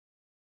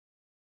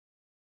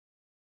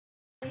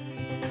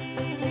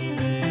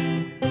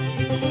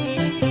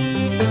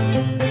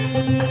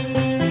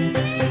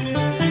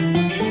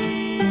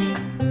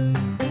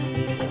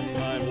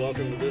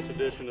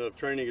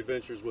training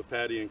adventures with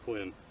Paddy and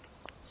Quinn.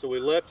 So we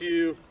left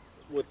you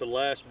with the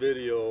last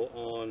video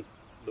on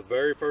the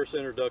very first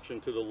introduction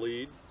to the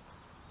lead.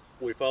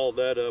 We followed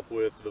that up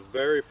with the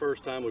very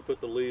first time we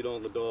put the lead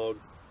on the dog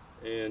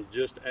and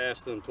just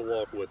asked them to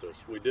walk with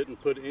us. We didn't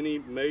put any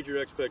major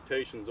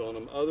expectations on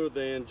them other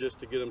than just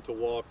to get them to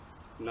walk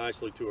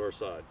nicely to our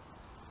side.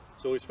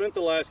 So we spent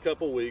the last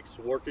couple weeks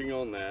working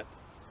on that,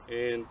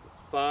 and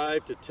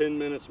 5 to 10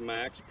 minutes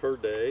max per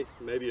day,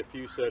 maybe a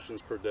few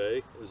sessions per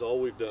day is all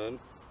we've done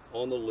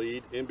on the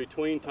lead. In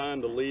between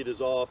time the lead is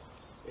off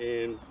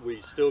and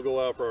we still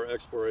go out for our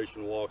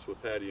exploration walks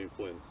with Paddy and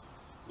Quinn.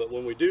 But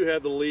when we do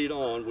have the lead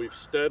on, we've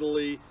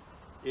steadily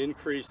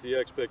increased the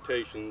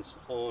expectations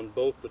on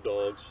both the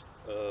dogs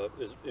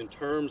in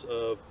terms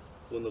of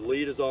when the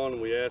lead is on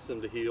and we ask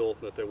them to heel,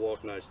 that they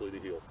walk nicely to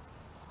heel.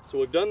 So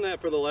we've done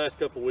that for the last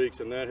couple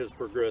weeks and that has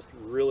progressed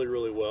really,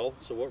 really well.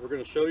 So what we're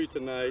going to show you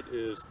tonight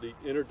is the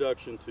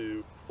introduction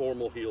to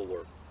formal heel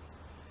work.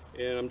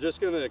 And I'm just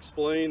going to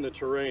explain the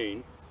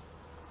terrain.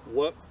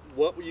 What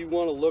you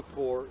want to look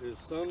for is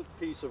some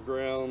piece of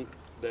ground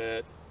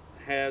that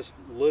has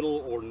little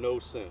or no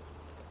scent.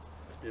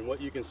 And what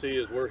you can see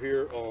is we're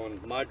here on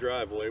my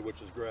driveway,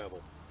 which is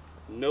gravel.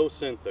 No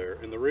scent there.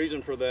 And the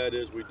reason for that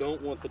is we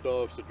don't want the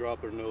dogs to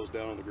drop their nose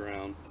down on the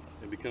ground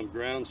and become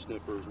ground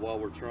sniffers while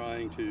we're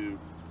trying to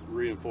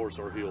reinforce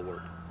our heel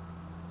work.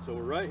 So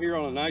we're right here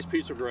on a nice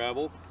piece of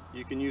gravel.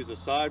 You can use a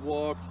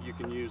sidewalk, you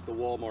can use the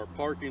Walmart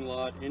parking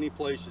lot, any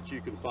place that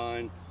you can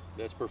find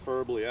that's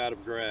preferably out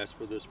of grass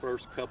for this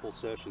first couple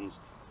sessions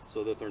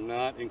so that they're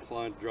not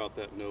inclined to drop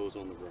that nose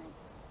on the ground.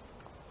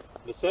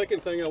 The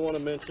second thing I want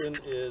to mention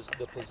is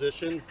the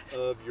position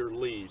of your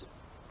lead.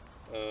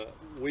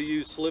 We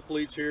use slip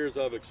leads here, as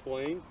I've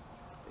explained,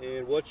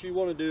 and what you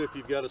want to do if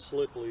you've got a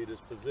slip lead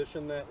is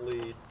position that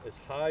lead as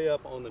high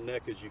up on the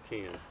neck as you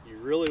can. You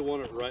really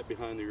want it right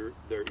behind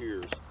their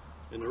ears,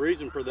 and the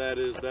reason for that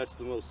is that's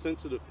the most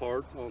sensitive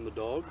part on the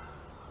dog,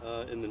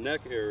 in the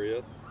neck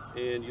area,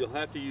 and you'll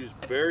have to use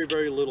very,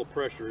 very little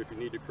pressure if you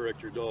need to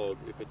correct your dog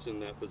if it's in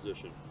that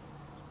position.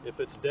 If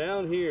it's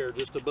down here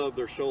just above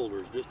their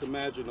shoulders, just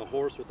imagine a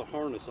horse with a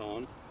harness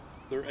on,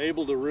 they're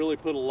able to really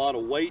put a lot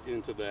of weight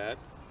into that,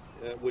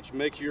 which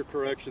makes your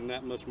correction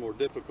that much more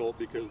difficult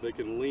because they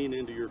can lean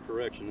into your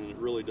correction and it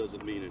really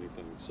doesn't mean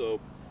anything. So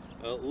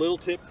a little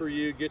tip for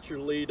you, get your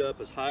lead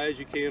up as high as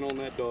you can on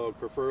that dog,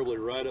 preferably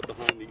right up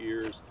behind the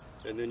ears,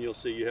 and then you'll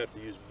see you have to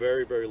use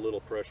very, very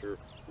little pressure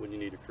when you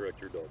need to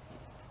correct your dog.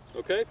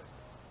 Okay?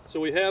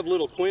 So we have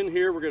little Quinn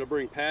here. We're going to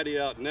bring Paddy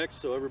out next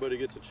so everybody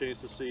gets a chance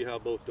to see how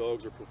both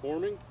dogs are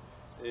performing.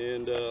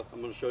 And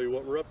I'm going to show you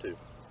what we're up to.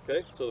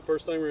 Okay, so the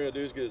first thing we're going to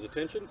do is get his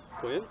attention.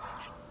 Quinn,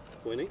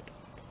 Quinny,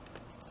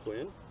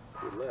 Quinn,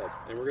 good lad.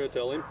 And we're going to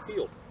tell him,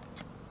 heel,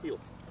 heel.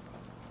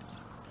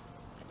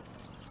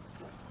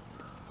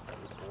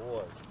 Good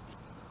boy,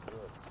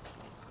 good.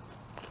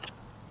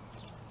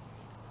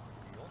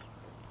 Heel,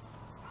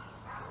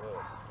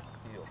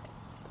 good, heel.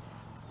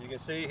 You can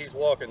see he's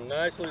walking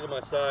nicely to my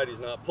side. He's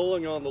not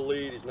pulling on the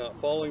lead. He's not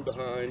falling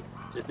behind.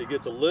 If he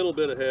gets a little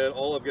bit ahead,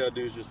 all I've got to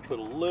do is just put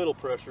a little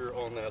pressure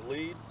on that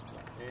lead,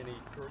 and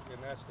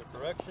that's the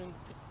correction.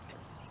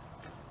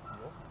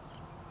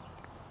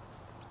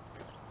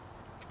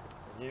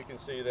 And you can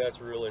see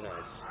that's really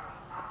nice.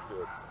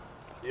 Good.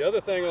 The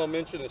other thing I'll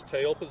mention is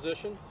tail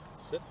position.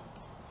 Sit.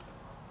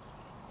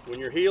 When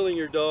you're heeling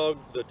your dog,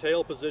 the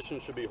tail position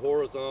should be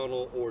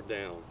horizontal or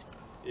down.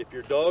 If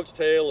your dog's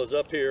tail is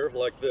up here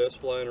like this,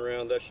 flying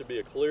around, that should be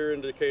a clear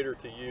indicator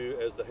to you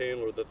as the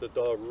handler that the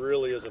dog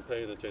really isn't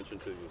paying attention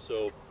to you.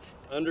 So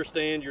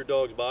understand your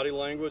dog's body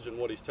language and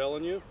what he's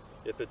telling you.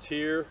 If it's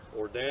here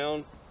or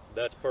down,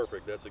 that's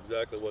perfect. That's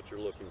exactly what you're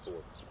looking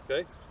for.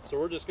 Okay, so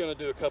we're just going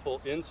to do a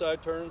couple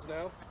inside turns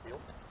now.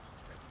 Heel.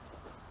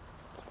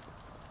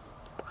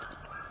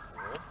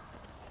 Good.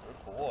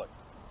 Good boy.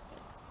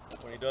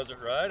 When he does it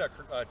right,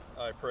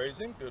 I praise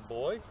him. Good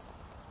boy.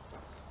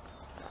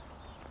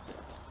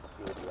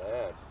 Good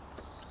lad.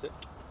 Sit.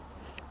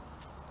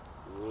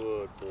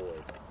 Good boy.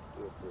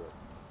 Good boy.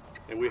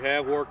 And we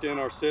have worked in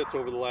our sits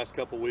over the last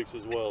couple weeks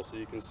as well, so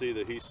you can see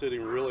that he's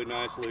sitting really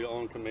nicely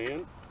on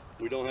command.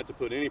 We don't have to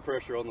put any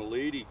pressure on the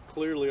lead. He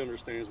clearly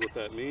understands what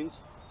that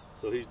means,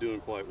 so he's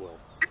doing quite well.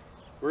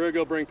 We're going to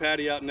go bring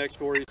Paddy out next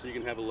for you so you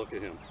can have a look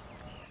at him.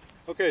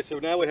 Okay, so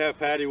now we have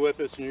Paddy with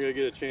us, and you're going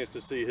to get a chance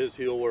to see his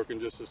heel work in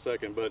just a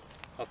second, but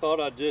I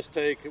thought I'd just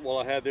take, while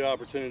I had the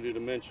opportunity to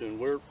mention,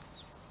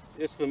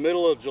 it's the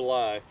middle of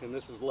July, and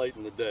this is late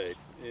in the day,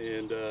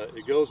 and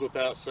it goes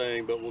without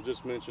saying, but we'll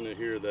just mention it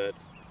here, that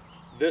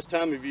this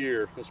time of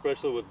year,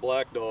 especially with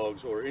black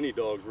dogs, or any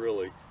dogs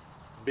really,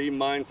 be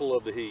mindful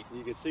of the heat.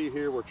 You can see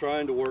here we're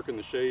trying to work in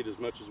the shade as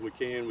much as we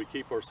can. We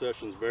keep our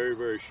sessions very,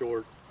 very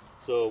short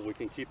so we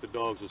can keep the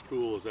dogs as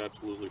cool as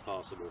absolutely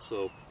possible.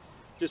 So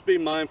just be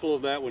mindful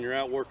of that when you're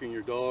out working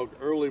your dog.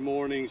 Early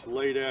mornings,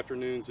 late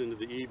afternoons into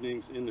the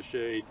evenings in the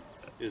shade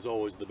is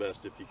always the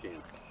best if you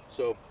can.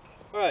 So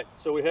all right,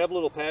 so we have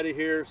little Paddy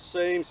here,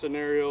 same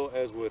scenario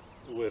as with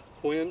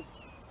Quinn.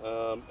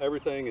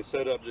 Everything is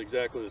set up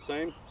exactly the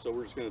same, so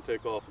we're just going to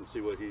take off and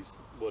see what he's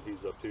what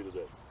he's up to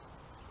today.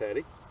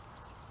 Paddy,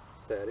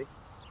 Paddy,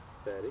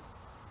 Paddy,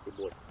 good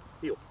boy.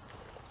 Heel.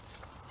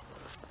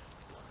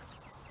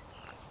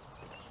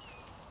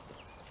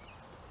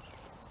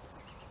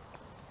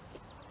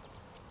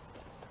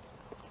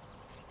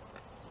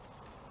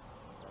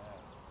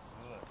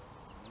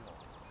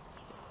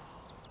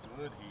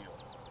 Good heel.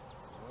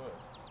 Good.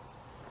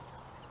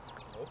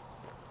 Nope.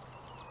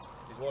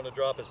 He's wanting to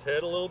drop his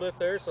head a little bit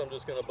there, so I'm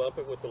just going to bump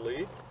it with the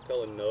lead.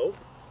 Tell him no.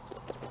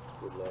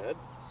 Good lad.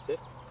 Sit.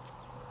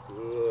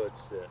 Good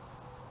sit.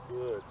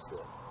 Good sit.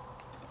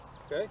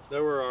 Okay,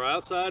 there we're our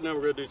outside. Now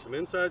we're going to do some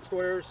inside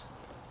squares.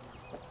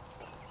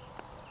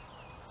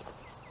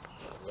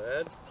 Good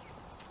lad.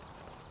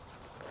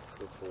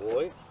 Good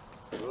boy.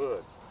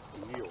 Good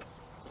heel.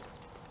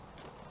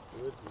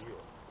 Good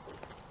heel.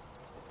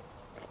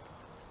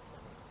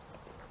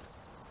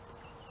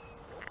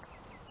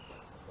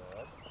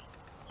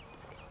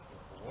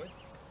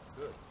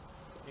 Good.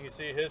 You can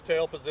see his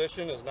tail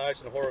position is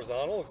nice and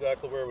horizontal,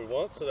 exactly where we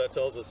want, so that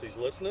tells us he's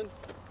listening.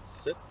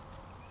 Sit.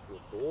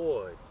 Good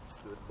boy.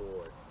 Good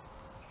boy.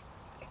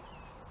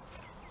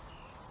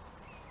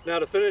 Now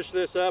to finish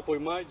this up, we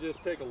might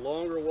just take a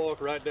longer walk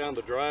right down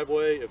the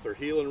driveway if they're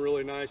heeling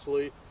really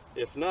nicely.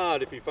 If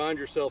not, if you find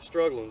yourself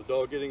struggling, the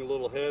dog getting a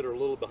little ahead or a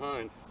little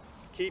behind,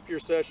 keep your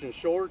session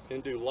short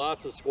and do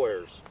lots of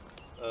squares.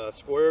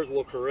 Squares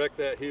will correct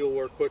that heel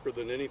work quicker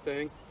than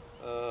anything.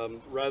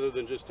 Rather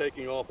than just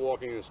taking off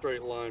walking in a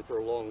straight line for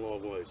a long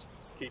ways.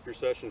 Keep your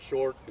session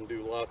short and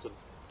do lots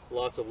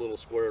of little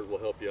squares will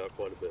help you out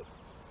quite a bit.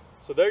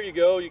 So there you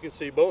go. You can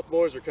see both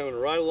boys are coming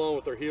right along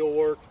with their heel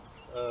work.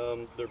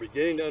 They're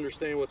beginning to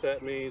understand what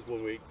that means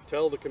when we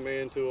tell the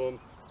command to them.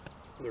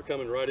 They're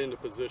coming right into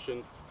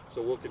position.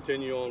 So we'll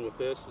continue on with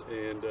this,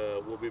 and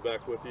we'll be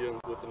back with you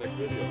with the next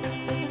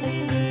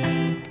video.